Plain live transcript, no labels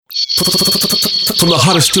From the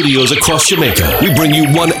hottest studios across Jamaica, we bring you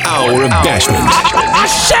 1 hour of Bashment. A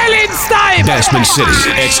shelling time! Bashment City,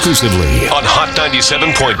 exclusively on Hot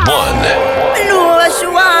 97.1. Know what she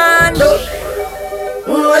want,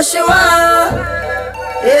 know what she want,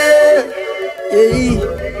 yeah.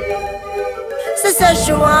 Say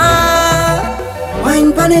she want, wine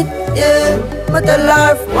pon it, yeah. But the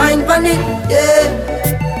life, wine pon it, yeah.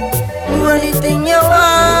 Do anything you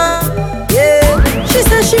want, yeah. She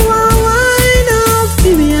said she want wine up,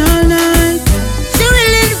 give me all night. She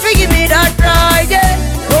willing to give me that ride, yeah.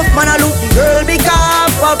 Rough man a look the girl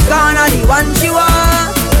because popcorn are the one she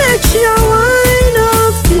want. Make she a wine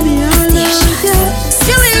up, give me all night, yeah.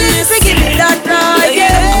 She willing to give me that ride,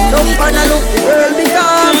 yeah. Rough man a look the girl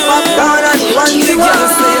because popcorn are the one she want.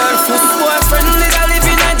 Boyfriend little live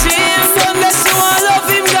in a gym. Unless you want love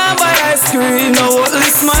him, gone by ice cream. No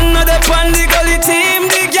this man no dey on the gully team.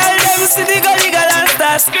 The girl them see the gully girl and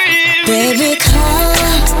start scream. Baby,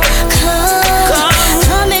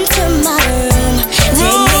 come into my room.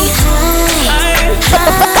 Take me high.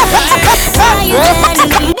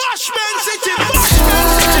 Bashment City.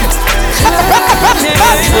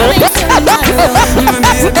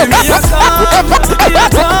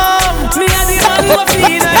 Me and the man who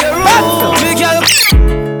feel in your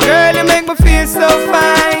room. Girl, you make me feel so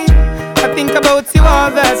fine. I think about you all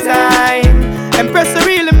the time. Empress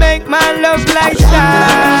really make my love like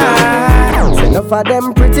shine. Enough of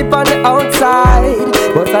them pretty on the outside,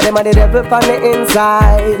 most of them are the devil on the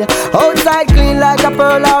inside. Outside clean like a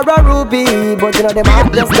pearl or a ruby, but you know them are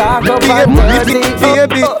just dark up and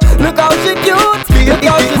dirty. Look how she cute, look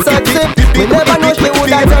how she sexy. We never know she would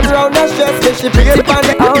have turned around and stress me. She pretty on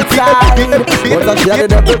the outside, but she are the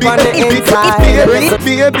devil on the inside.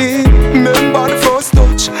 Baby, remember the first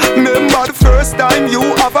touch, remember the first time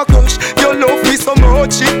you have a crush. You love me so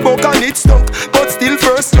much, it broke and it stuck, but still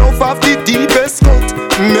first love have the deepest cut.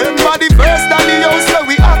 Remember the first time the house where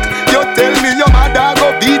we act. You tell me your mother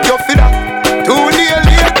go beat you for that. 2 days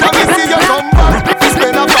later me see you come back. We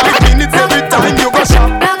spend a 5 minutes every time you go shop.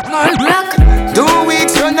 2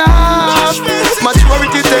 weeks run out,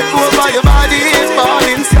 maturity take over your body is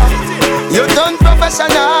falling slack. You done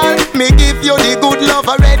professional, me give you the good love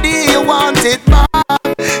already. You want it back.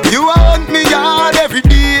 You want me yard every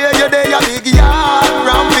day. You day a big yard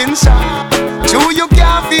ramping shop. True you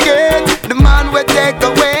can't forget the man will take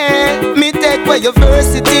away. Me take away your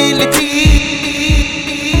versatility.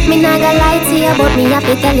 Me not gonna lie to you, but me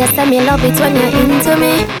happy tell you say me love it when you're into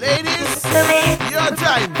me. Ladies, your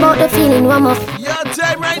time. About the feeling warm up Your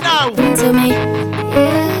time right now. into me.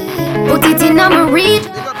 Yeah. Put it in on my read.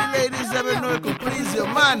 Pick up the ladies that will know to please your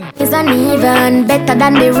man. It's uneven, better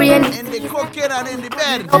than the rain. In the cooking and in the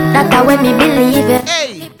bed. That's how when me believe it.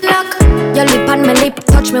 Hey. Look, your lip on my lip,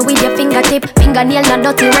 touch me with your fingertip. Fingernail not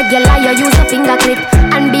dirty, regular, you use a finger clip.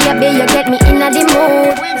 And baby, you get me in the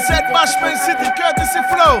mood. Queen said Bashment City, courtesy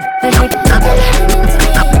flow.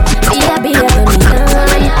 Yeah, baby,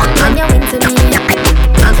 when you're into me.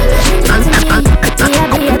 Yeah,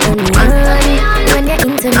 baby, when you're into me.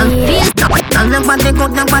 Can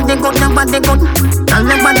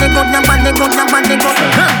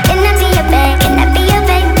I be your babe? Can I be your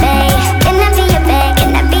baby? Can I be your babe?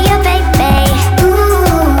 Can I be your baby? Ooh,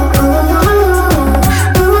 ooh,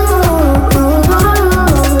 ooh.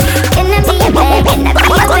 Can I be your babe? Can I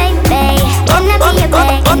be your baby? Can I be your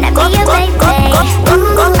babe? Can I be your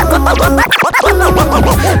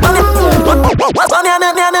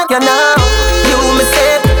You know, you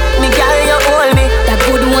mistake me, girl, you hold me. that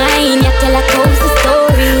good wine, you tell a cozy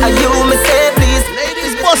story. And you mistake, please.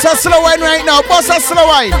 Ladies, boss a slow wine right now. Boss a slow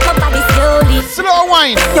wine. Up your body slowly. Slow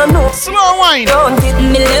wine. You know, Slow wine. don't it.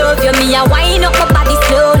 Me love you, me a wine up my body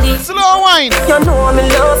slowly. Slow wine. You know me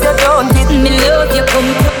love you, don't it. Me love you,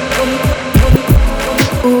 come.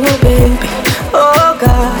 Ooh, baby, oh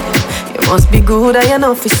God, you must be good and you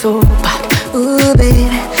know feel so bad. Ooh baby,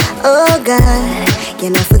 oh God,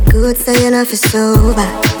 you know for good so you know for sober.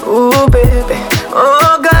 Ooh, baby,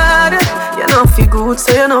 oh God, you know feel good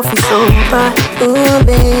so you know feel so bad. Ooh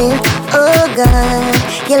baby, oh God,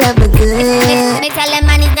 you love me good. Me tell them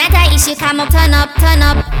man it's not a issue, come up, turn up, turn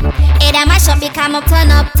up. Hey, that mash up, you come up,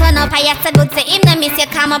 turn up, turn up. I have to go to him, then miss you,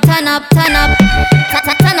 come up, turn up, turn up.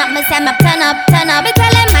 Turn up, me say me turn up, turn up. Me tell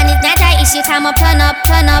them man it's not a issue, come up, turn up,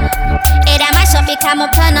 turn up. Hey, that mash up, you come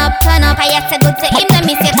up, turn up, turn up. I have to go to him, then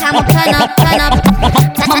miss you, come up, turn up, turn up.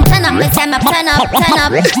 Turn up, me say me turn up, turn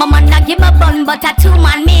up. My man not give me bun, but a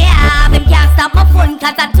 2-man me have. Him can't stop my phone,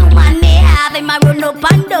 cause a 2-man me have. Him a run up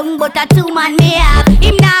and down, but a 2-man me have.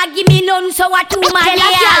 Him not give me none, so a 2-man me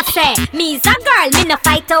have. Say, me's a girl, me no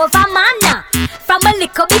fight over man. From a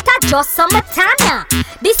little bit of just summertime.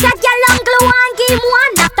 This a girl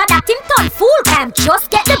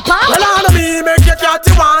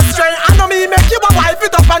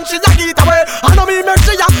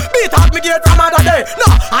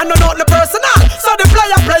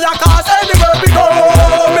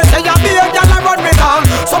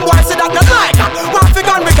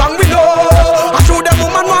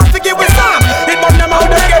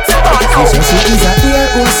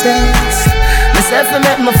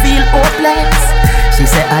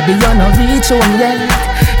Nobody you no reach home yet.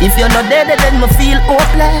 If you're not dead, then me feel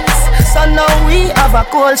hopeless. So now we have a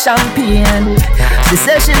cold champagne. She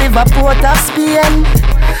says she live a Port of Spain.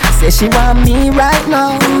 Say she want me right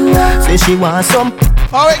now. Say she want some.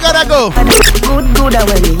 How we gotta go? Good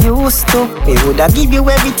when you used to. Me woulda give you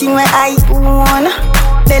everything when I own.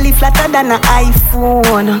 Belly flatter than an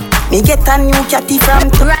iPhone. Me get a new catty from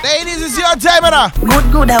Ladies, it's your time, man.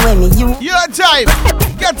 Good when you. Your time.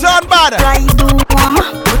 Get on, bad. Fly do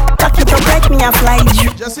Tuck it up like me a fly.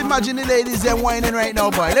 Just imagine the ladies them whining right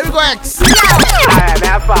now, boy. Let me go X.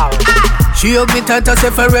 She hug me tight and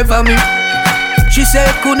say forever me. She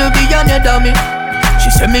said couldn't be another me. She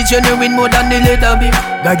said me genuine more than the leather me.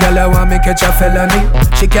 That girl I want me catch a felony.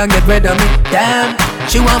 She can't get rid of me. Damn,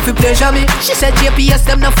 she want to pleasure me. She said JPS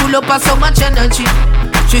them not full up of so much energy.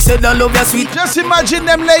 She said I love your sweet. Just imagine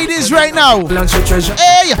them ladies right now.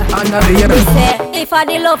 Hey! If I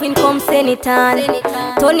the loving come send it on.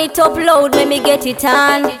 Turn it up loud when me get it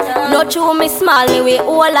on. Not true me small, me we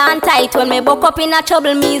hold on tight. When me buck up in a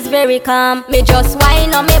trouble, me is very calm. Me just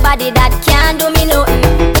whine on me body that can't do me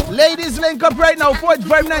nothing. Ladies, link up right now,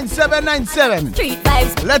 459797. Street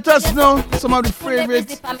vibes. Let us know some of the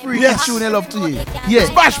favorite freaky tune I love to you. Yeah.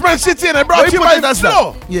 Bashman City and I brought you by the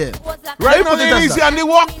flow. Yeah. Right now, the easy and the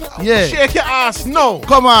walk. Yeah. Shake your ass, no.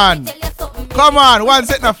 Come on. Come on, one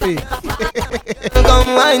set na feet.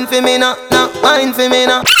 Come wine for me now, wine for me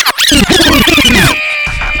now.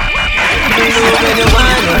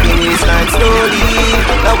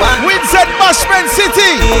 Winsett Bashman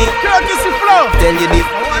City. Courtesy flow. Tell you this.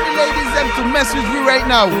 I want the ladies them to mess with you right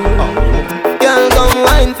now. Girl, come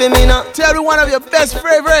wine for me now. Tell me one of your best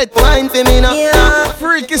favorite wine for me now. Yeah.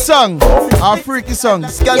 Freaky song. Our freaky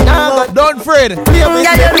songs. Don't afraid.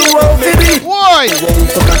 Why? Sit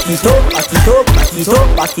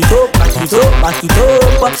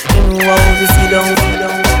down.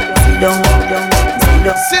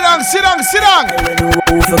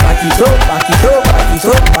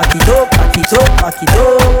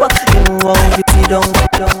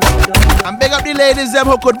 And big up the ladies them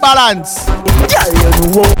who could balance.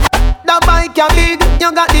 The bike ya big,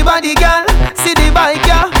 you got the body girl. See the bike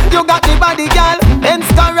ya, you got the body girl. Benz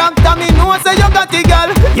character, me know say you got the girl.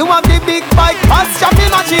 You have the big bike, fast shopping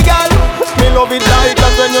matchy girl. Me love it like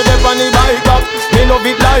that when you dip on the bike up. Me love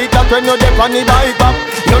it like that when you dip on the bike up.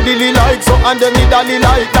 You dilly like so and then me dolly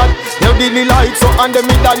like that. You dilly like so and then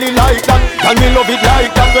me dolly like that. And me love it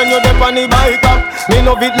like that when you dip on the bike up. Me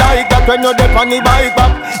love it like that when you dip on the bike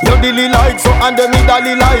up. You dilly like so and then me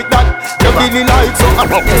dolly like that. You dilly like so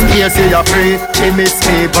and yes, you're free, she miss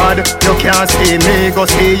me bad. You can't see me, go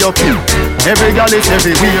see your pin. Every girl is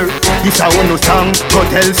everywhere. If I want no song, go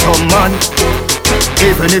tell some man.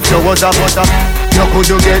 Even if you was a butter, you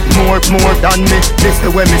could get more than me. This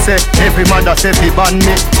the way me say, every mother say fi ban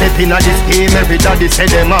me. Step in a this game, every daddy say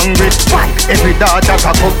them hungry. Every daughter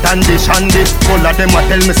cock up dandy shandy. All of them a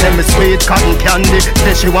tell me say me sweet cotton candy.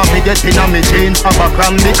 Say she want me get in a me jeans have a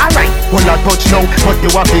cranny. Alright, all a touch now, but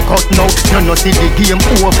you have to cut now. You no see the game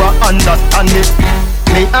over, understand it.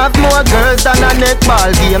 Me have more girls than a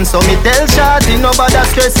netball game. So me tell Shawty nobody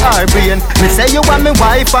stress her brain. Me say you want me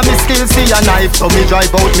wife and me still see a knife. So me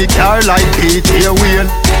drive out me car like DJ Wheel.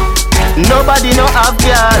 Nobody no have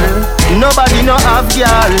girl. Nobody no have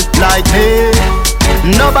girl like me.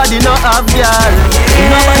 Nobody no have girl.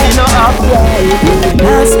 Nobody no have girl.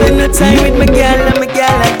 I spend no time with my girl and my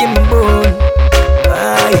girl I give me bone.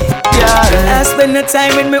 I spend no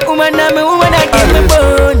time with my woman and my woman I give me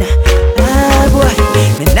bone. Boy,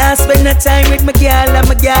 me nah spend no time with my girl and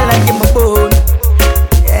my girl and give me bone.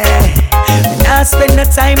 Yeah, me nah spend no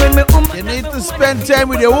time with my woman. You need to spend time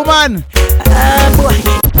with your woman. Boy.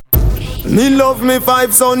 Me love me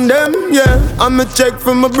 5 son them, yeah. I'm a check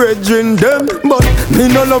from my brethren them. But me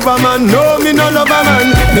no love a man, no, me no love a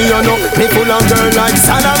man. Me you know, me full of girl like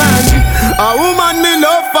Solomon. A woman me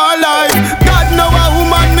love for life. God know a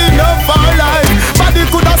woman me love for life. Body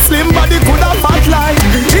coulda slim, body coulda fat like.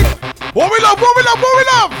 What we love?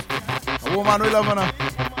 A woman we love, man.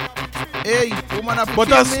 Hey, woman a but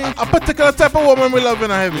that's a particular type of woman we love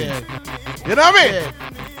in a heavy. Yeah. You know what I mean?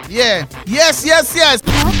 Yeah. Yes.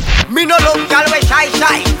 Me no love girl we shy.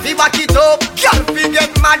 Fi back it up, girl fi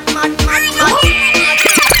get mad.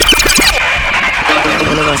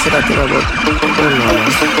 You never said that about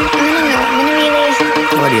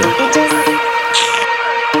what do you?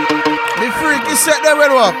 The freaky set them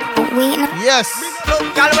with what? Yes.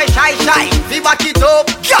 Girl we shy. Fi back it up,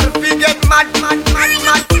 girl fi get mad.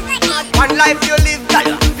 One life you live,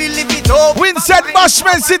 girl fi live it up. Winsett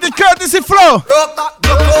Bashman City courtesy flow. Rock out.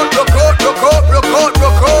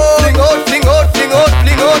 Fling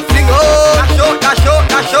out.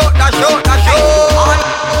 Dash out.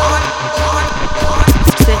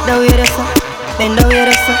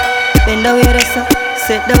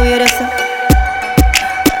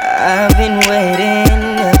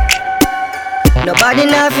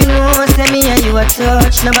 a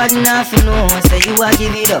touch. Nobody nothing know, say you a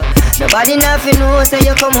give it up. Nobody nothing know, say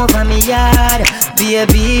you come over me yard.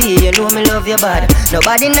 Baby, you know me love your body.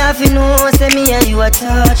 Nobody nothing know, say me and you a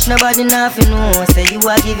touch. Nobody nothing know, say you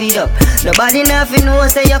a give it up. Nobody nothing know,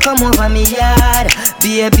 say you come over me yard.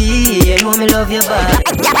 Baby, you know me love your body.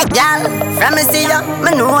 Girl, from me see you,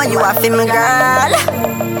 me know you a feel me girl.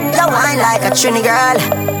 You whine like a Trini girl.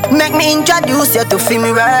 Make me introduce you to feel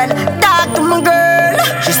me world. Talk to my girl.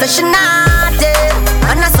 She said she naughty,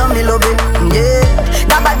 and I saw me love it, yeah.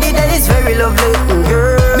 That body there is very lovely,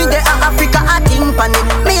 girl. Me there at Africa, I think on it.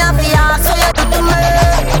 Me happy, so you do to me.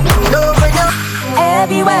 Love you.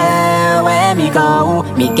 Everywhere where me go,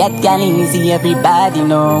 me get gal easy, everybody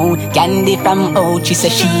know. Candy from Old, she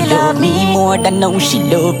said she love me more than know she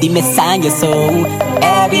love the Messiah so.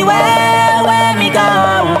 Everywhere where me go,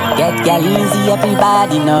 get gal easy,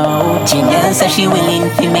 everybody know. Genius says she willing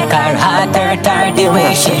to make her heart hurt the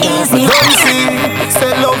way she is. Me don't see,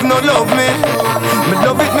 say love no love me. Me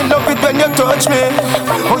love it when you touch me.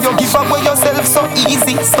 Oh, you give away yourself so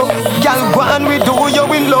easy. So, gal, go and we do you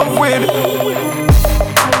in love with.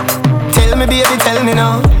 Tell me baby, tell me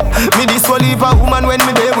now. Me this will leave a woman when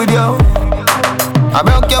me there with you. I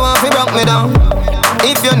broke you off, you broke me down.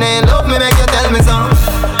 If you ain't love me, make you tell me so.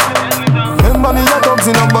 Remember me a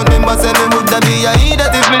toxin up, but remember say me would be a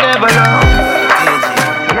idiot if me never know.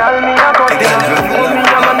 Girl, me a toxin up, me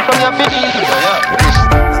a man from your feet.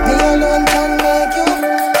 Me alone can make you.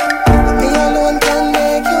 Me alone can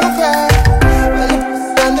make you cry.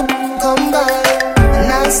 When the come by,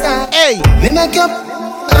 and I start. Hey, me make you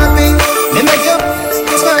happy. Me make you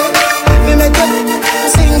smile. Me make you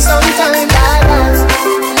sing sometime. La la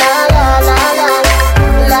la la la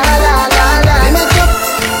la la la la. Me make you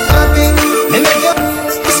happy. Me make you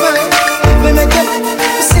smile. Me make you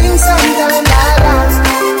sing sometime. La la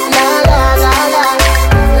la la la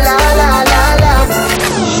la la la la.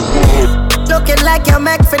 Looking like you're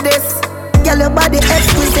made for this. Girl, your body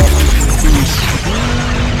exquisite.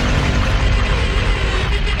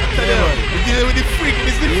 We dealing with the freak.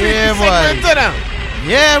 It's the freak. Yeah, boy. Segment to them.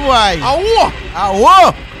 Yeah, boy. Awo. Awo.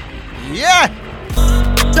 Yeah.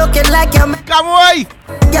 Looking like you're made. Come away.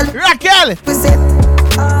 Girl, Raquel. exquisite.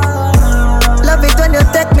 Love it when you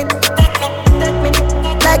take me.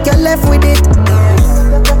 Like you're left with it.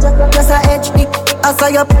 Just a HD. I saw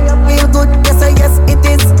you feel good. Yes, yes, it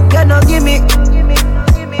is. You know, give me.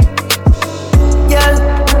 Girl.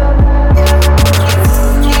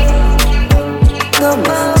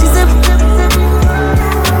 She said,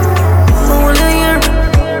 only here,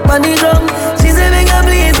 money drum. She said, make her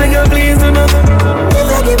please, me. If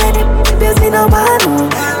I give it, there's me no man.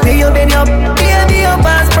 Be your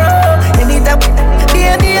pass, bro. Anytime, be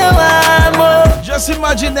your one. Just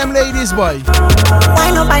imagine them ladies, boy.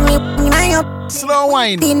 Wine up on me, slow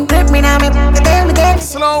wine.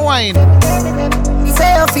 Slow wine. You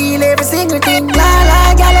say you feel every single thing.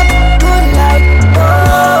 La, gallop, good like,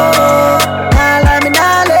 oh.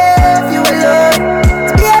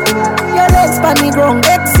 Me grown,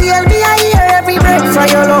 exhale me, I hear every breath for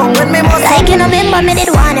your lung. When me must like you know, remember me did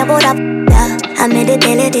one about a yeah. I made it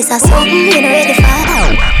tell you this a something you know ready for.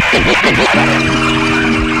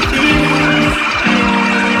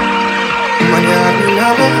 When you have me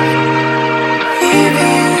lover,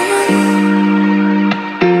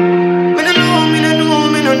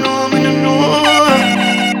 me no know.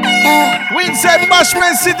 Winside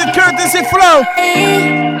Bashman City, courtesy flow.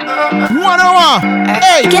 101.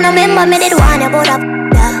 Hey. You know, remember me did one about a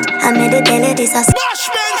yeah. I made it tell you this a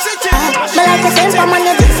Bashman City. But like a simple man,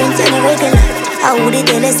 you're different than a regular. I would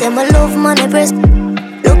tell you say my love money press.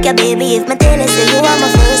 Look ya baby, if my tell you say you are my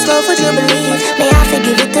first love, would you believe? May I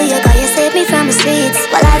forgive it to you, cause you saved me from the streets.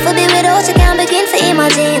 But life will be without you, can't begin to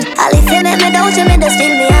imagine. All if you make me doubt you, me just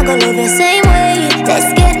feel me, I go love you same way.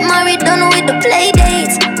 Let's get married, done with the play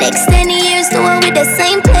dates. Next 10 years, do it with the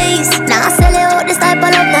same place. Now I sell you out this type of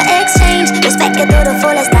love, no exchange. Respect you to the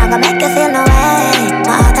fullest, now I make you feel no way.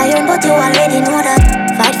 My heart I yearn, but you already know that.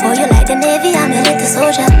 Fight for you like the Navy, I'm your little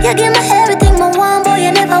soldier. You give me everything, my one boy,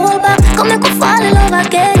 you never hold back. Come make me fall in love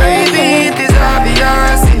again. Baby, it is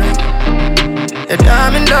obvious, you know that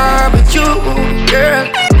I'm in love with you, girl.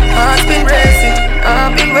 Heart's been racing,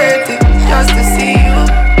 I've been waiting just to see you.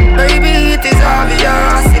 Baby, it is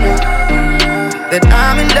obvious, you know that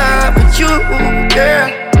I'm in love with you,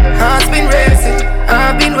 girl. Heart's been racing,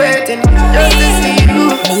 I've been waiting just to see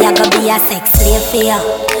you. Me I go be a sex slave for you.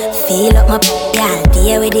 Feel up my girl,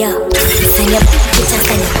 be here with you. Send your pictures,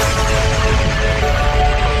 send you.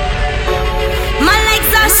 My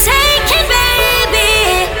legs are shaking, baby.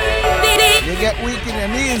 You get weak in your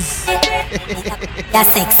knees. That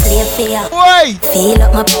sex slave for you. Why? Feel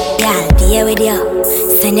up my y'all deal with you.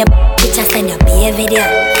 Send your picture, send your beer video.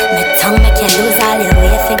 My tongue make you lose all your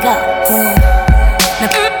way to go.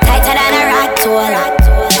 Tighter than a rock tool.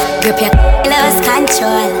 Grip your lose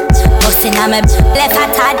control. Busting on my left a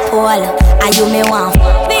tadpole. Are you me want?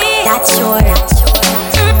 That's sure.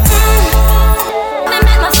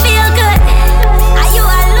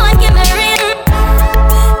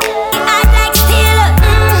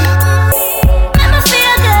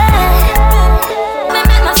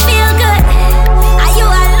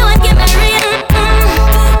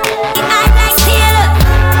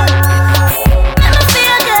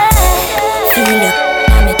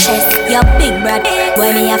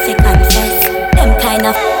 Boy, me have to confess. Them kind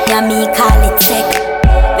of yeah, me call it sick.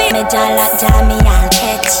 Me jaw lock, jaw me I'll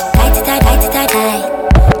catch. Tight it tight, tight it tight, tight.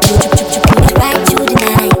 Chup chup chup, pull it right through the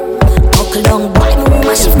night. Buckle down, boy, me move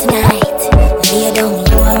my shift tonight. Lay down,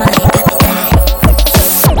 you are my appetite.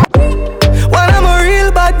 When I'm a real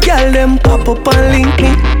bad girl, them pop up and link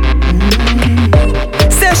me.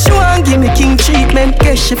 Say she want give me king treatment,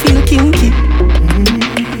 guess she feel kinky.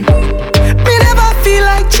 Feel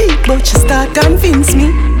like cheap, but she start convince me.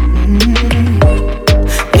 Me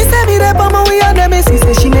say me there, but my way on them, she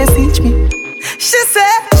say she message me. She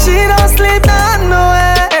say she don't sleep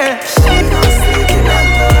nowhere. She don't sleep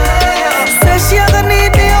nowhere. Say she gonna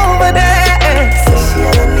need me over there. Say she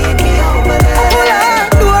gonna need me over there. Pull her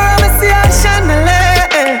door and me see her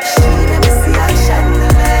chandelier. She let me see her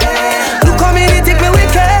chandelier. Look how me take me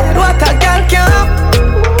wicked, what a girl can.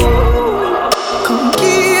 Come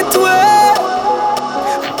get away.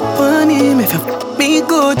 If you me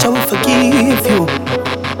good, I will forgive you.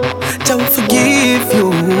 I will forgive you.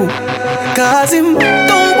 Cause him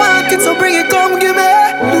don't want it, so bring it, come give me.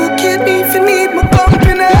 Look at me if you need my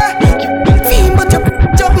company. Feel but you're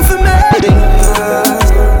jumping for me.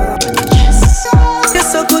 You're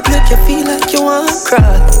so good, make you feel like you want to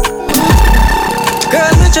cry.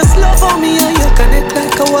 Girl, you just love on me and you connect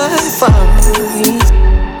like a Wi-Fi.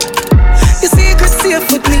 Your secret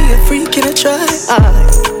safe with me, a freak in a try.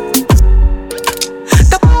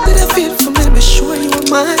 Sure you on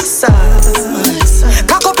my side.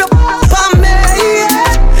 Cock up your on me, yeah.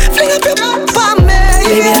 Fling up your on me,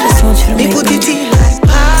 baby, I just want you to me put it in like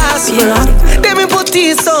password. Then me put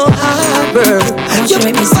it so hard, girl. I want you to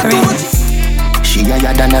make me scream. She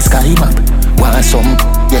higher than a sky map. Want some,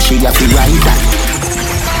 yeah, she have to ride that.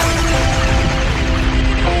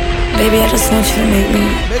 Baby, I just want you to make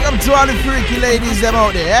me. Big up to all the freaky ladies them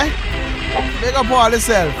out there, eh? Big up all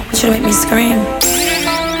yourself. I want you to make me scream.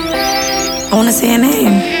 I wanna say your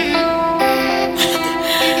name.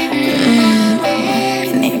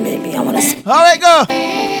 Your name, baby. I wanna say. Alright, go.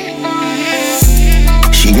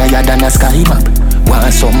 She higher than a sky map.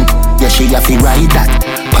 Want some, yeah, she have to ride that.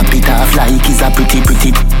 Pump it off like it's a pretty.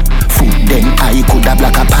 Foot then I coulda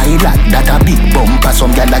black a pilot. That a big bumper,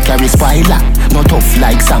 some gyal a carry spoiler. Not tough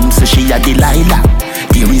like Sam, so she a Delilah.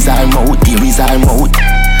 There is her mouth.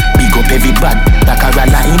 Big up every bad, like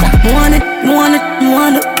Carolina. Want it.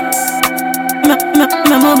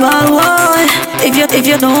 I'm a bad boy. If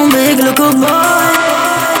you don't big, look a boy.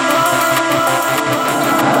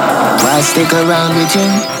 Why stick around with you?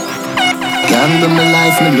 Gamble my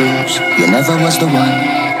life, me lose. You never was the one.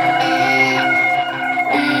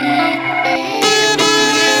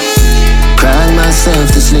 Crying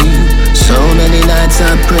myself to sleep. So many nights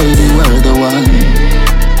I prayed you were the one.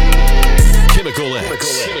 Chemical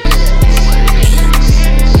X.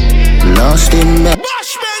 Lost in me.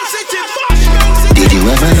 Did you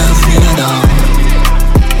ever love me at all?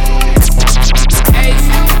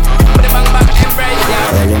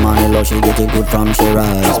 Early morning love, she get it good from she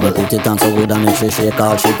rise. But put it on so good and make she shake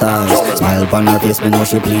all she ties. Smile upon her face, me know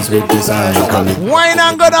she pleased with this eyes. Wine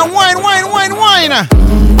and go down, wine. Wine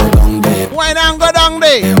and go down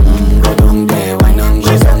there. Go down there, wine and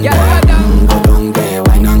go down there. Go down there,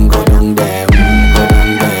 wine and go down there.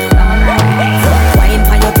 Wine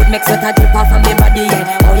for your good, make sweat a drip off from the body,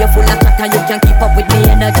 yeah. Oh, you're full of chat and you can't keep up with me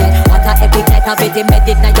energy. What a epic like a bit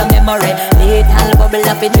embedded in your memory. Little bubble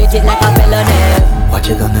up and treat it like a felony. What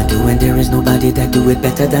you gonna do when there is nobody that do it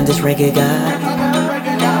better than this reggae guy?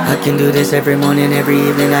 I can do this every morning, every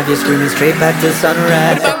evening. Have you screaming straight back to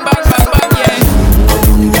sunrise.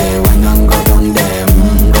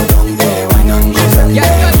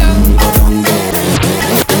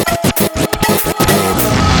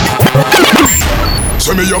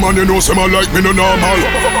 Say me a man, you know, say man like me no normal.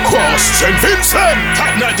 Cross St. Vincent,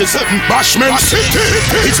 Top 97, Bashment City.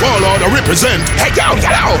 It's all order represent. Hey yo,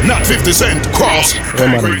 not 50 cent. Cross.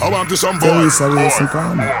 I want to some boy.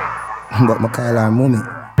 But my call her mommy.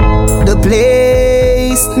 The place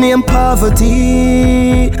place named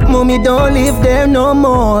poverty. Mommy don't live there no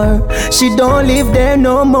more. She don't live there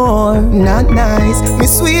no more. Not nice. Me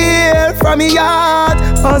swear from me heart,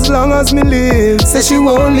 as long as me live, say she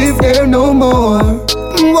won't live there no more.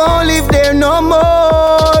 Won't live there no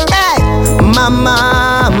more. Hey,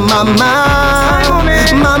 mama, mama,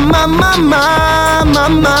 mama, mama, mama,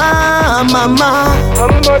 mama, my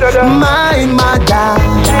mother, my mother,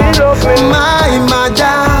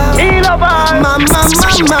 mama, mama,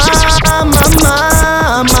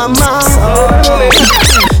 mama.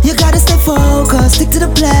 You gotta stay focused, stick to the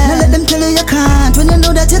plan. Don't let them tell you you can't when you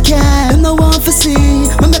know that you can. Them no want to see me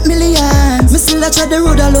make millions. Me still I try the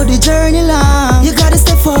road, I load the journey long. You gotta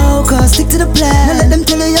stay focused, stick to the plan. Don't let them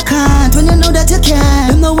tell you you can't when you know that you can.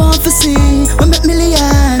 Them no want to see me make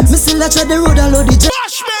millions. Me still I try the road, I load the journey.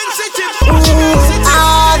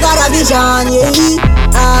 I got a vision, yeah.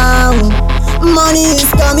 Money is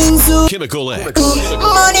coming soon. Chemical X.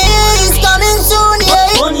 Money is coming soon,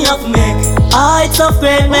 yeah. Money up make heights of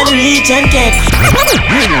great men reach and kept.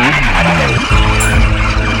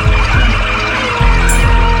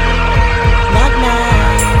 Not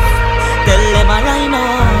nice. Tell them I know.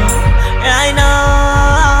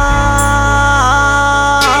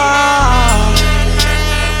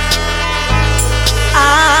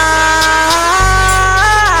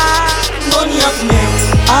 Money up make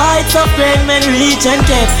heights of great men reach and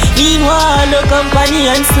kept. Meanwhile, the company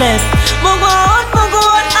and slept. Move on,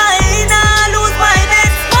 I nah lose my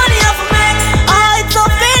net. Money off of me, heights of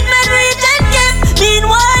great men reach and kept.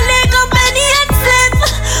 Meanwhile, the company and slept.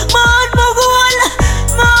 Move on.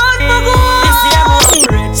 You see, I'm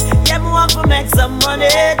rich. Yeah, me want to make some money.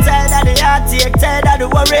 Tired of the heartache, tired of the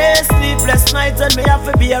worry. Sleepless nights and me have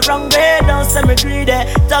to be around me. Don't say me greedy,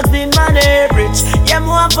 thugs need money rich. Yeah, me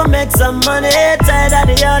want to make some money. Tired of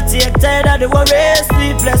the heartache, tired of the worry.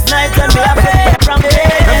 Sleepless nights and me have to be around me.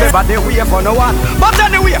 Everybody wait for no one. But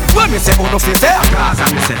anyway, when me say uno fi say, a Gaza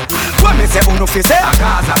me say. When me say uno fi say, a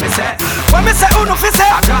Gaza me say. When me say uno fi say,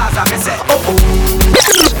 a Gaza me say. Oh oh.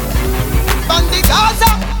 Bandi Gaza,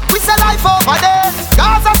 we say life over there.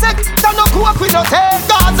 Gaza sex, don't no cook we no take.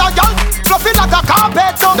 Gaza young, fluffy like a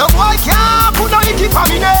carpet. So no boy can't put no icky for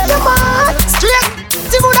me name. No man, straight,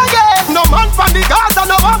 see what I get. No man from the Gaza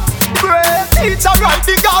no up. Great, teacher write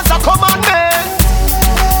the Gaza commandment.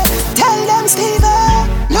 Tell them Steven,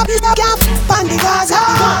 no be no gap on the Gaza.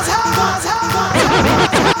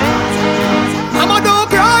 Mama don't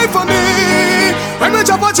cry for me when we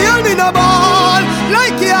chop a chill in a ball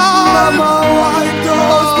like y'all. Mama wipe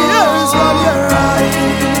those tears from your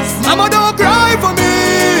eyes. Mama don't cry for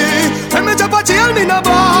me when we chop a chill in a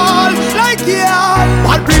ball like y'all.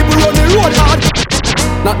 Bad people on the road hard.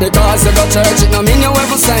 Not because you go church, it no mean you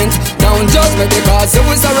ever sent. Don't judge me because you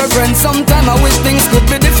is a reverend. Sometimes I wish things could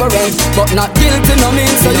be different, but not guilty no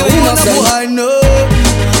mean so you innocent. I know,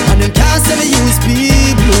 and them can't say me use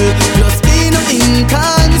people. Just be no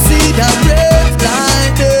inconsiderate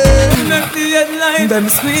like them. Make the headline, them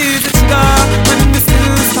squeeze the cigar. When me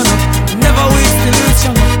still stand up, never we still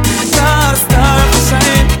strong up. Star,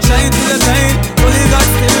 shine to the light. Only God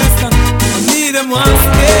still stand up. I need them once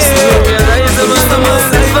again.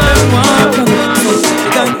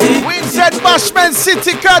 We said Bashman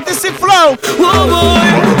City courtesy flow. Oh boy,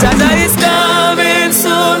 Jaja is coming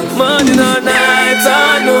soon. Morning or night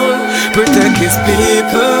or noon. Protect his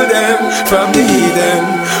people them from the heathen.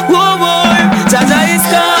 Oh boy, Jaja is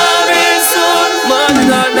coming soon.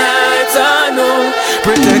 Morning or night or noon.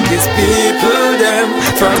 Protect his people them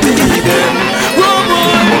from the heathen. Oh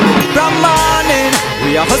boy, from morning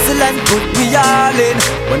we are hustling, put we all in.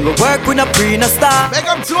 When we work, we not pre, no stop. Make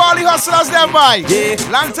up to all the hustlers them boy. Yeah.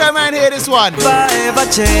 Long time I ain't hear this one. Never ever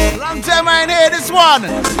change. Long time I ain't hear this one.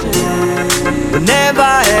 We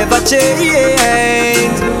never ever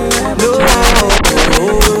change. No.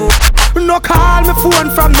 No call me phone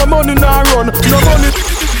from no money, no run. No money.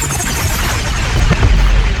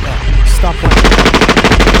 Stop one. I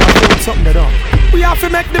found something that up. We have to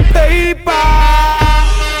make the paper.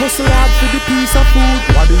 Hustle hard for the piece of food.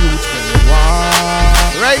 What do you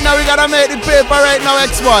want? Right now we gotta make the paper right now,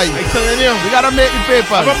 X-Boy. I'm telling you. We gotta make the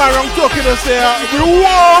paper. From my wrong talking to say, we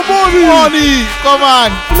want money. Money, come on.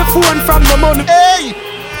 The phone from the money. Hey!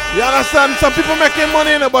 You understand? Some people making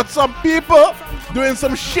money, but some people doing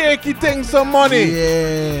some shaky things, some money.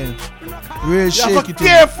 Yeah. Real shaky things.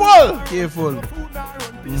 Careful.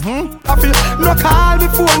 No call the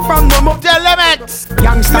phone from the money. Tell them X.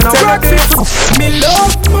 Youngster now me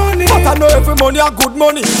love money, but I know every money a good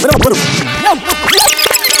money.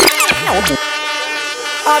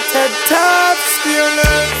 I take tough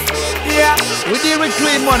skillers. Yeah. We deal with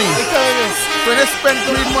clean money. I tell you. When you spend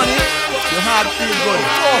clean money, your heart feel good.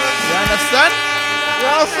 You understand?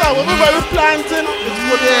 Yeah, sir. What we planting? It's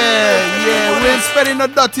good. Yeah. We ain't spending no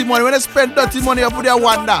dirty money. When you spend dirty money, you put your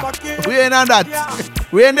wonder. We ain't on that.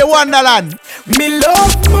 We in the wonderland. Me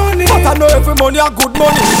love money, but I know every money a good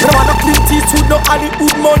money. I wanna clean teeth with no any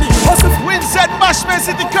good money. Winston Bashman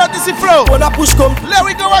City courtesy flow. When I push come, let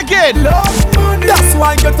we go again. Love money. That's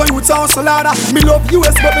why I get to youth sound so louder. Me love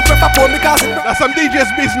US, but me prefer porn because it. That's some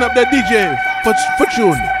DJs beating up the DJ for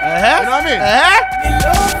tune. You know what I mean? Me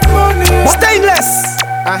love money. Stainless.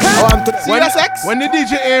 When the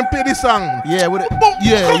DJ ain't play the song. Yeah, with it.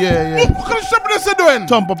 Yeah. What kind of shopping is he doing?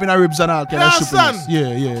 Thump up in our ribs and all kind of son.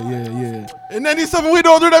 Yeah. And then this something we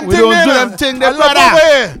don't do them we thing. We don't do them thing, them love over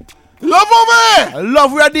here. Love over here.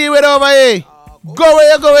 Love we are dealing with over here. Go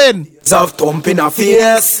where you going. Soft thump in a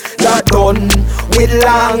face, that done with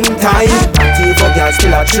long time. Until for girls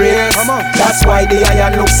still a trace. That's why the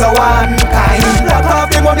iron looks so one kind. Lock off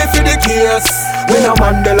the money for the case. When a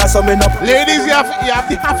Mandela summing up. Ladies, you have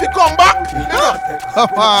to come back. Come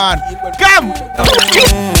on. Come.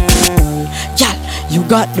 Girl, you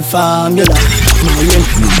got the formula.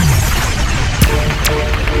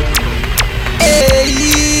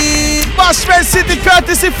 Hey, Bashman City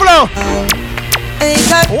courtesy flow.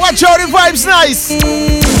 Watch out, the vibes nice.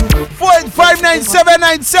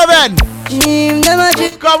 4859797.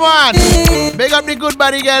 Come on. Big up the good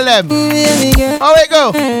body girl them. How we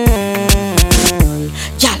go?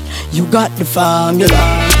 Girl, you got the formula.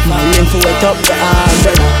 My name for wet up the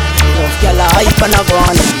umbrella. Love girl hype and a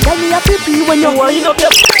gone. Tell me a pee when you wind up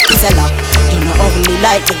your seller. You know ugly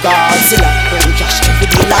like the Godzilla. When Josh every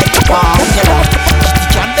day like the bomb killer.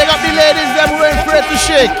 And they got the ladies them who ain't afraid to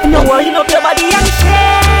shake. You know wind up your body and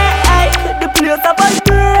shake. The place up and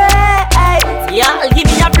break. Yeah, give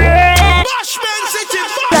me a break. Bashman City.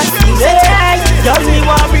 Girl, me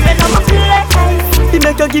want bring it on my plate. The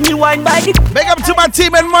make you give me wine by the. Big up to my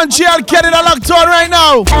team in Montreal, Canada, locked on right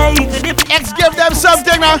now. Let's give them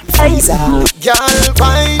something now. Girl,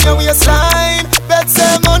 find your waistline. Bet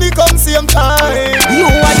say money come same time. You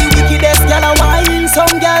are the wickedest girl a wine.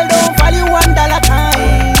 Some girl don't value $1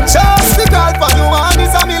 time. Just the girl for you want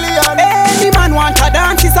is a million. Any man want a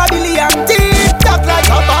dance is a billion. Tick tock like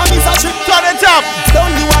a bomb is a shit. Turn it up.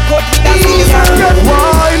 Don't you a cut with a million.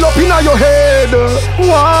 Wind up inna your head.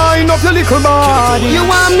 Wind up your little body. You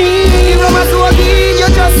want me from a so good. You're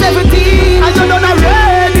just 17 and you done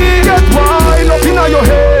already. Get wind up inna your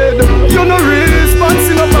head. You no response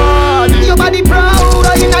in a body. Your body proud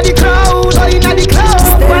or inna the crowd or inna the club.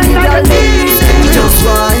 Just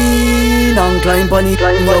wine and climb on it,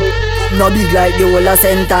 climb up. No big like the whole of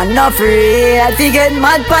Center, no free. I think get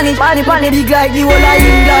mad panic, big like the whole of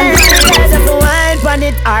England. Just wine pon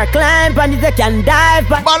it or climb pon it, you can dive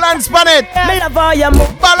pon. Balance pon it. Me love how you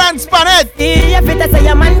move. Balance pon it. If it say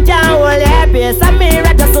your man can't hold your pace, I mean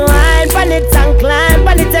just wine pon it and climb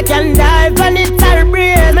pon it, you can dive pon it or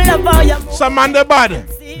breathe. Me love how you move. Some man the bad.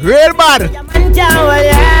 Real bad. Your man can't hold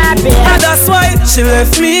your pace. And that's why she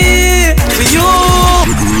left me for you.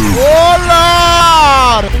 Oh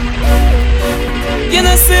Lord. You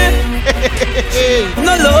know see,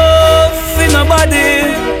 no love in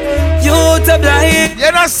nobody. You to blind.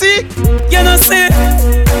 You know see,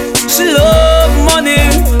 she love money.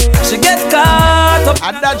 She get caught up.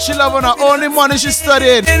 And that she love on her only money she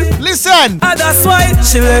studied. Listen. And that's why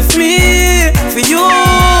she left me for you.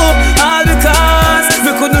 All because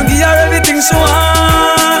we couldn't give her everything she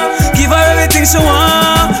want. Give her everything she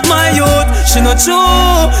want. My youth, she not true.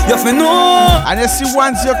 You have to know. And you see,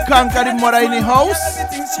 once you conquer the mother in the house,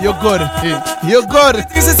 you're good. You're good.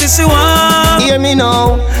 This is she want. Hear me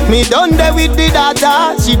now. Me done there with the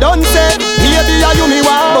daughter. She done say, baby, you me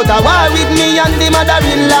want. But I war with me and the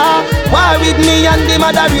mother-in-law. War with me and the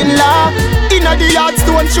mother-in-law. Inna the yard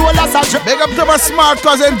stone shoulders a drop. Big up to my smart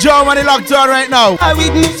cousin Joe when he locked on right now. War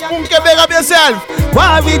with me. Spunky, big up yourself.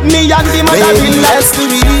 War with me and the mother-in-law. That's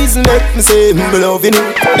the reason that me say me loving it.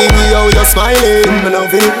 The way how you smiling, me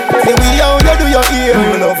loving it. The way how you do your ear,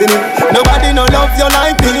 me loving it. Nobody no love you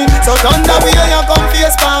like me. So turn the way you come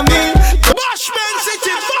face for me. Bashman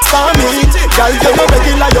City. For me, girl, you no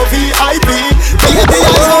regular, you VIP. Baby,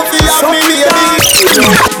 I love you, have me baby.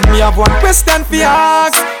 Me have one question for you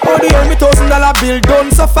ask. How the hell me $1,000 bill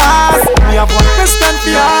done so fast? Me have one question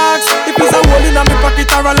for you ask. If it's a hole in my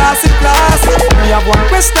pocket or a lost in class. Me have one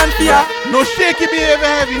question for you. No shaky behavior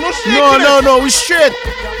heavy. No shaky. No, we straight.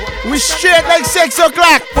 We straight like 6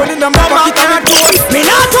 o'clock. Put in my pocket and me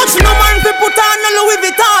not touch no man fi put on no Louis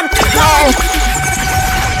Vuitton.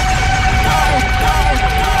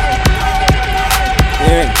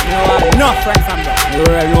 You know why? No friend from that. You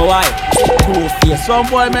know why? Too face. Some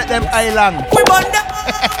boy make them island. We bond them.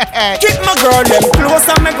 Keep my girl them close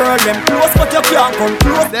and my girl them close, but you can't come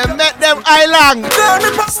close. They make them island.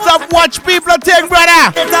 Stop watch people take,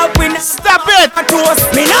 brother. Stop it.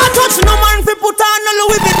 Me not touch no man fi put on no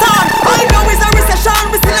Louis Vuitton. I know it's a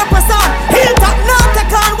recession, we still a press on. Hilltop not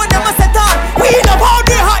take on when them a set on. We know how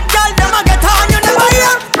the hot girl them a get on. You never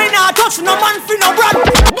hear me not touch no man fi no brand.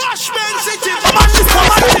 Bashman City, man this no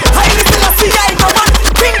man. Highly still a see I no man.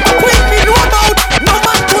 Pink queen me know about no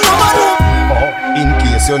man to no man. In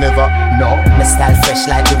case you never know, my style fresh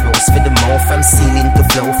like the rose for the mouth, from ceiling to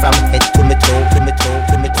flow, from head to my toe, to my toe,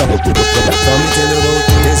 to my toe. Come tell you about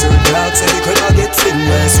desert clouds, say they could not get thin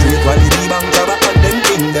there. Straight while the bank cover and them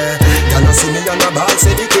king there. Can I see me on the ball,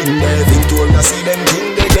 say the king there. Victoria see them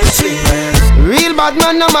king, they get slim there. Real bad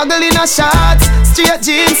man, no muggle in a shot. Straight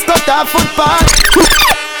jeans, cut off footpath.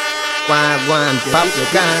 One, pop your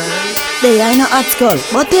gun. They ain't no hot skull,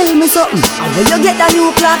 but tell me something. And when you get the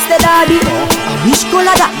new clocks, the daddy, a wish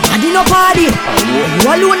color that, and in no party. You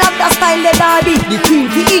alone have the style, the daddy. The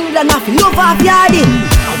queen for England, have love of yardy.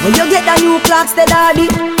 And when you get the new clocks, the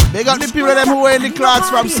daddy. They got the people them who wear the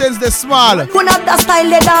clocks from since they're small. One of the style,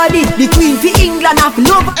 the daddy. The queen for England, have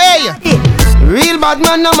love. Hey! Real bad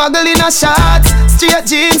man, no muggle in a shot. Straight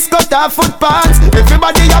jeans, cut off footpaths.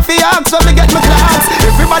 Everybody have to ask when me get my clocks.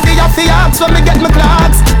 Everybody have to ask when me get my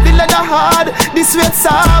clocks. The leather hard, the sweat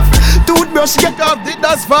soft. Toothbrush get up, the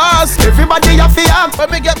dust fast. Everybody have to ask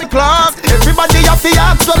when me get my clocks. Everybody have to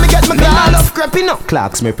ask when me get my clocks. I love creeping up.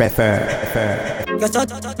 Clocks me prefer. Cause I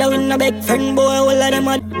down in a big friend boy, all of them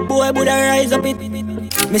mad. Boy, would I rise up it.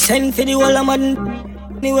 Me send for the whole of mad.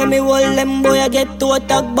 Anyway, me hold them boy, I get to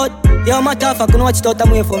attack, but yo, my tough, I can watch it out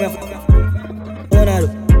and wait for me. What I do?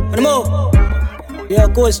 What more? Yo,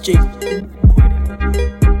 Coast Street.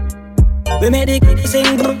 We made it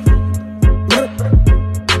sing.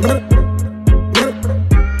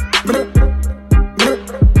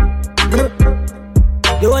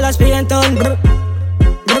 The whole of Spain town.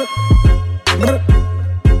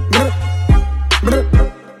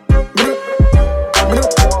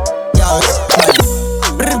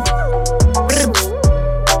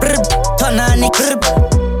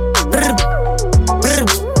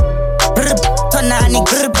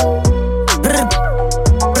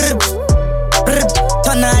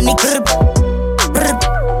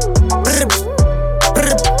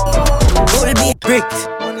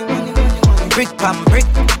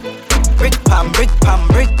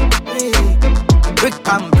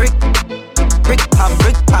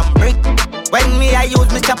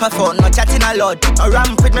 Lord, a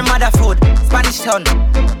ramp with me mother food, Spanish town,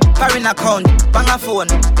 foreign account, bang a phone,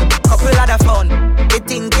 couple other phone. The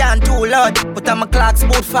thing can't too loud, but I'm a clocks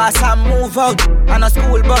boot fast and move out. On a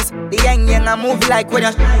school bus, the young I move like when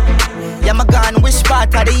you. Yeah, my gun, which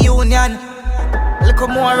part of the union? Look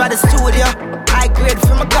more at the studio. I grade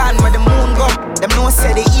from a gun where the moon go. Them no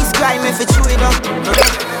say the east crime if it's true enough.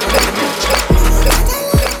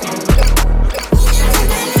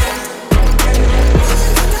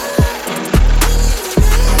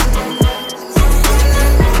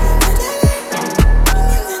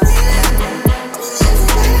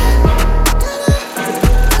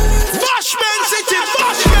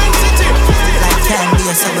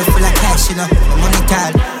 Money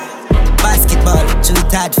call, basketball, too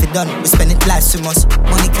tired for done. We spend it life so much.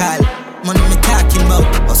 Money call, money me talking about.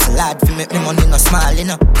 Hustle hard for make me money no small, you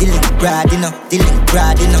know. Dealing broad, you know. Dealing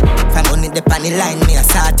broad, you know. If I'm money the pan the line, me I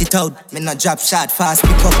sort it out. Me no drop shot fast,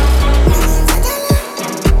 pick up.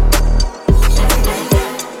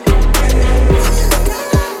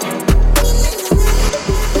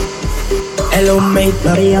 Hello mate,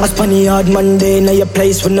 I spun the hard Monday. Now your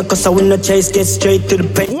place when the cause I win the chase. Get straight to the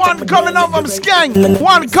pace. One coming up from Skank,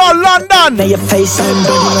 one called London. Now your face I'm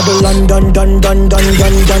burning the London, dun.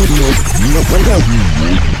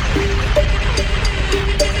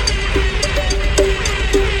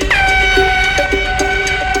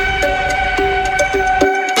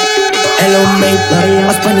 Hello mate,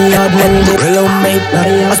 I spun the hard Monday. Hello mate,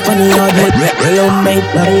 I spun the hard Monday. Hello mate,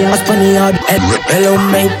 I spun the hard. Hello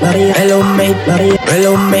mate, hello mate,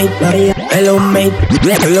 hello mate, hello mate,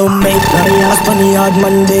 hello mate, I spun the hard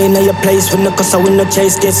Monday. Now your place when the cause I win the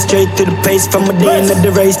chase. Get straight to the pace from a day into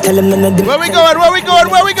the race. Tell him none of the. Where we going? Where we going?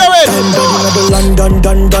 Where we going? I'm burning the London,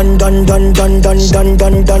 dun.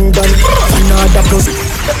 Another plus.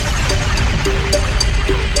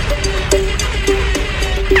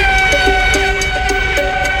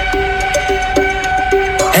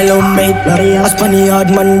 homemade. I spun the hard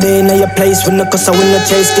Monday, now your place. When the cuss I win the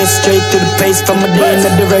chase, get straight to the pace. From a day into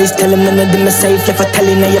the race, tell him none of them are safe. If I tell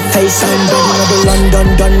him now your face, I'm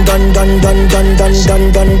done.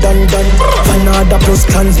 Fanada plus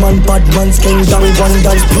clansman, bad man's king, down, one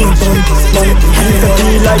done, ping, man.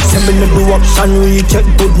 Everybody like sending me do action, we check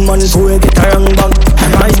good man, go get a young bang.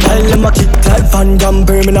 My style, them a kick like Van Damme,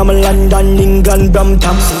 Birmingham, London, England,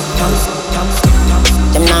 Brampton.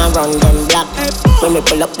 Them now run them black. When we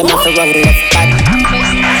pull up, them have to run left back.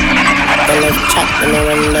 The left chat, when they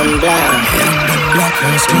run them black. Black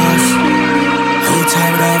first class. Whole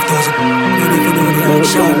time without those. Ready for the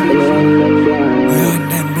action. We run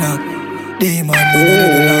them black. Demon, we do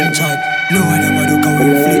the long chat. No one ever do how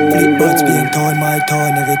we flip, butts being torn, my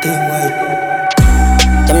torn, everything white.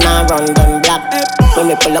 Them now run them black. When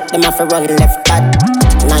we pull up, them have to run left back.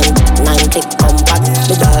 9 tick come back.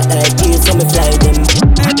 The dark like you, so me fly them.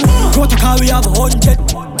 Protocol we have 100.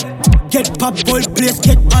 Get pop, ball place,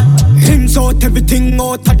 get hot. Hands out, everything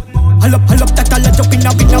out. Hull up, that I'll jump in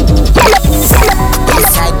a winner.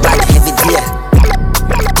 Inside bad heavy gear.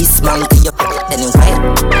 Dismount to your anyway.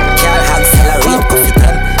 Can't have accelerate, coffee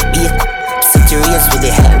time. Be a city race with the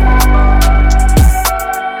hell.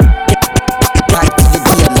 Bad heavy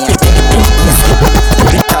gear, man.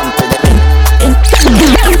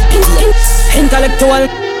 Intellectual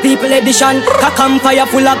people edition. Kakam fire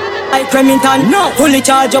full up like Remington. No, fully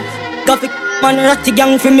charge up. Gothic man, ratty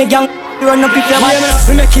gang for me gang. Run up if you want.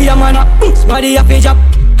 We make you a man up. Body a page up.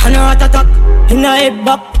 And a heart attack. In a head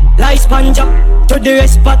back. Like sponge up. To the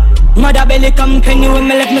rest spot. Mother belly company when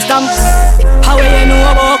me left me stamp. How you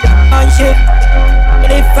know about and shit?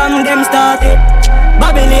 If from them started.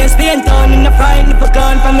 Babylon, Spain town in the pride. If I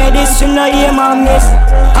can't from this, you know you my miss.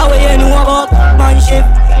 How you know about man shit?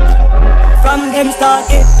 From them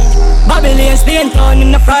started. Babylon, Spain town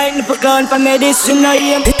in the pride. If I can't from this, you know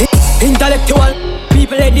you. Intellectual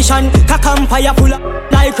people edition. Kakam fire full up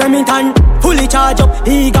like Remington. Fully charge up,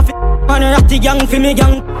 he got man ratty gang for me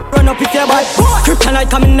gang. Run up if you're bad. Kryptonite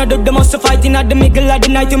coming out of the most fighting at the middle of the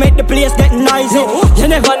night to make the place get noisy. You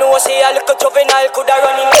never know, see a little juvenile coulda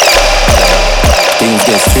run in. Things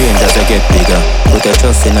get strange as I get bigger. Put your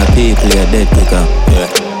trust in a people, you're dead quicker.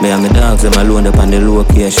 Me and my dogs, them alone up on the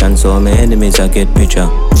location, so my enemies I get picture.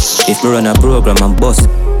 If me run a program and bust,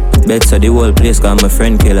 bet so the whole place call my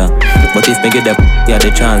friend killer. But if me get the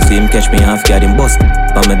the chance, see him catch me half guard him bust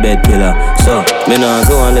on my bed pillar. So, me nah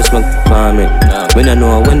go unless me palm it. Me nah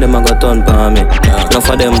know when them a go turn palm it. Enough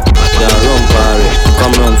of them, they run party.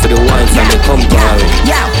 Come run for the wines and they come party.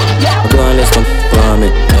 Go unless me palm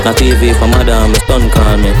it. Na TV for madam, me stun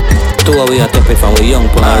call me. Two of we a top it from we young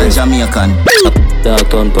party. Jamaican. Dog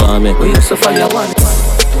turn palm it. We used to fire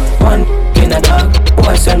one in a dog.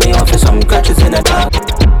 Boy send me off for some catches in a dog.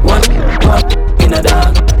 One in a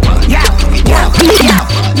dog.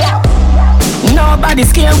 Nobody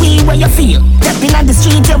scare we where you feel. Stepping on the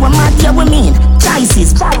street, you want mad, you mean.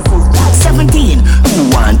 Choices, 17. Who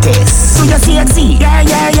want this? So you see it, see? Yeah.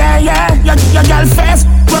 Your girl face,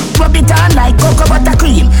 rub it on like cocoa butter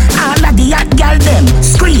cream. All of the hot girl them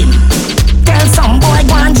scream. Tell some boy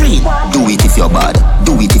go and dream. Do it if you're bad.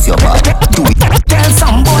 Do it if you're bad. Do it. Tell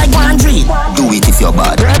some boy go and dream. Do it if you're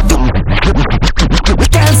bad.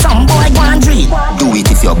 Tell some boy go and dream. Do it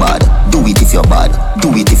if you're bad. Do it if you're bad.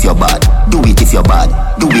 Do it if you're bad. Do it if you're bad.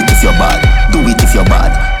 Do it if you're bad. Do it if you're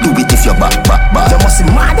bad. Do it if you're bad. You must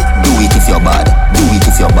be mad. Do it if you're bad. Do it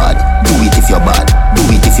if you're bad. Do it if you're bad. Do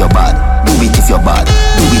it if you're bad. Do it if you're bad.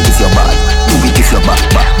 Do it if you're bad. Do it if you're bad.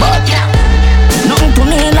 Nothing to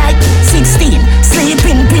me like 16.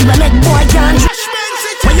 Sleeping people make boy can't.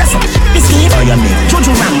 What you say? Biscuit. Oh, you mean?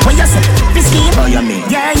 Jojo Ram. What you say? Biscuit. Oh, you mean?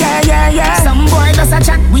 Yeah. Some boy does a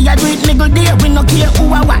chat. We a do it legal day. We no care who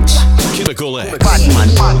a watch. Chemical X. Batman.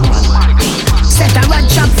 Set a rat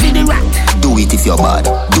trap for the rat. Do it if you're bad.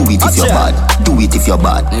 Do it if you're bad. Do it if you're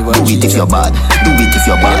bad. Do it if you're bad. Do it if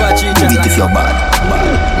you're bad. Do it if you're bad.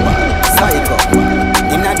 Psycho.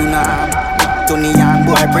 In a duna. Tony Young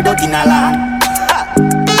boy product in a land.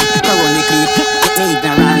 Ironically, it me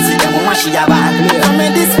ignorance. See them want she a bad. I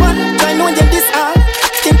made this one. Try know you this all.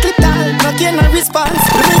 Simply tall. No care no response.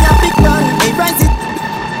 We a big ball. They rise it.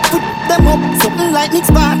 Put them up. Something like mix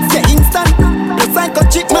parts. Yeah, instant. The psycho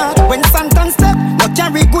chick mark. When Santan step. No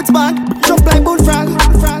carry goods back. Jump like bullfrog.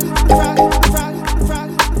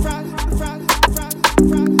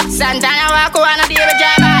 Santana walk on a day with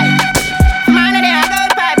Jabba. Man a day a go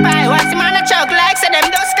pie. Watch the man a choke like say them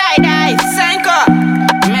do skydive. Sanko.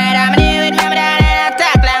 Madam day with me down in a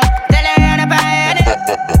talk long. Tell her how to buy it.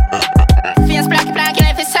 Face planky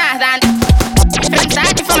if it's sad and. From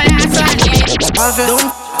start to my ass one.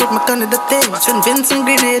 Don't take my on the day. St. Vincent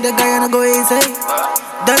Grenade, the guy and I go easy.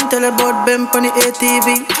 Don't tell about Ben on the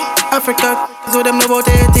ATV. Africa, so them know about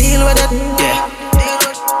it, deal with it. Yeah.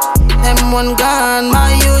 M1 gone,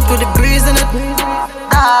 my youth with the breeze in it.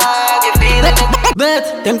 Dog, you feel it?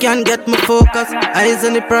 Bet them can't get my focus. Eyes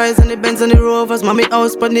on the prize and the Benz and the Rovers. Mommy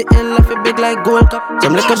house on the hill, I feel big like Gold Cup.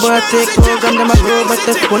 Some little boy take program, them a robot.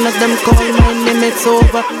 If one of them call my name, it's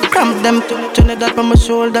over. Cramp them to Trinidad on my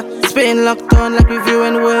shoulder. Spain locked on like review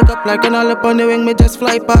and work up. Like an all up on the wing, me just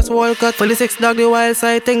fly past World Cup. 46 dog, the wild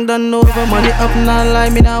side thing done over. Money up, now lie,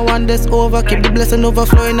 me now want this over. Keep the blessing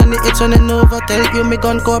overflowing and the itch running over. Tell you me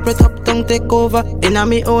gun corporate up, tongue take over. In a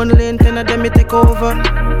me own lane, 10 of them me take over.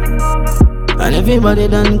 And everybody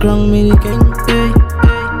done crown me the king.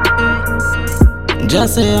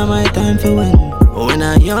 Just say I'm my time for when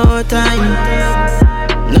I your time.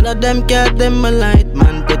 None of them care them my light,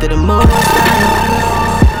 man. Put it the most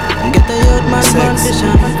time. Get the youth man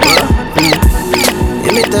condition.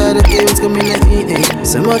 Give me tired of games, come in and eat it.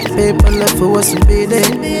 So much paper left for what's to be there.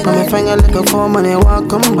 Come and find a little for money, won't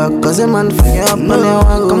come back. Cause the man fire up, money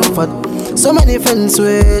won't comfort. So many friends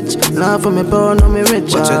switch. Now for me poor, now me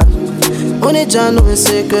rich. Only John know his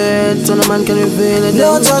secret, so no man can reveal it.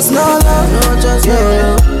 No just no love, no just no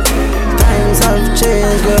love. Times have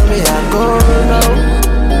changed, girl, me I go now.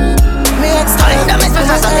 Me extend my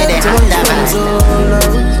friends so low,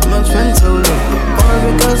 my friends so low.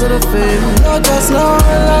 All because of the fame. No just no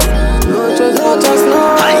love, no just no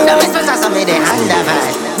love. Under my special, me the under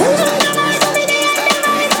vibe.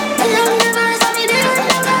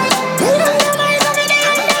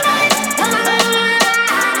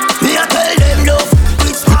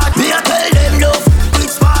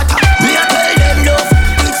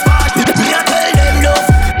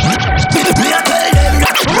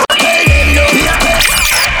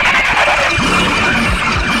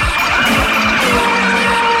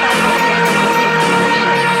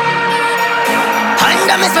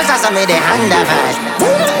 Me the hand of us.